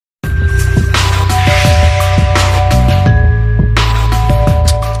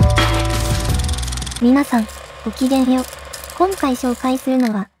皆さん、ごきげんよう。今回紹介する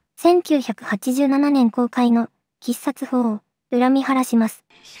のは、1987年公開の、必殺4、恨み晴らします。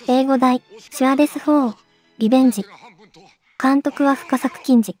英語題、シュアデス4、リベンジ。監督は深作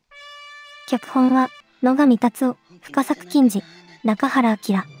欣二。脚本は、野上龍雄、深作欣二、中原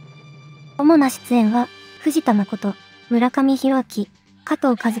明。主な出演は、藤田まこと、村上弘明、加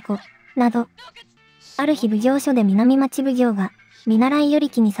藤和子、など。ある日奉行所で南町奉行が、見習い与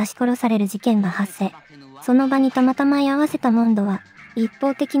力に刺し殺される事件が発生。その場にたまたま居合わせたモンドは、一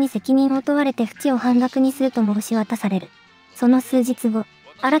方的に責任を問われて淵を半額にすると申し渡される。その数日後、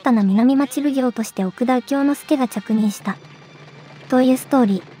新たな南町奉行として奥田右京之助が着任した。というストー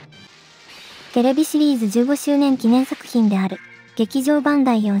リー。テレビシリーズ15周年記念作品である、劇場版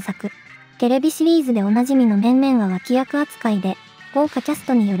第4作。テレビシリーズでおなじみの面々は脇役扱いで、豪華キャス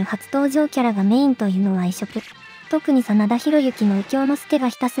トによる初登場キャラがメインというのは異色。特に真田広之の右京之助が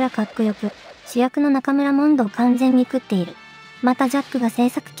ひたすらかっこよく、主役の中村モンドを完全に食っている。またジャックが制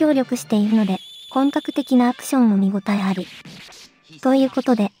作協力しているので、本格的なアクションも見応えあり。というこ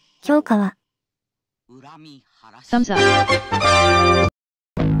とで、評価は、Thumbs up。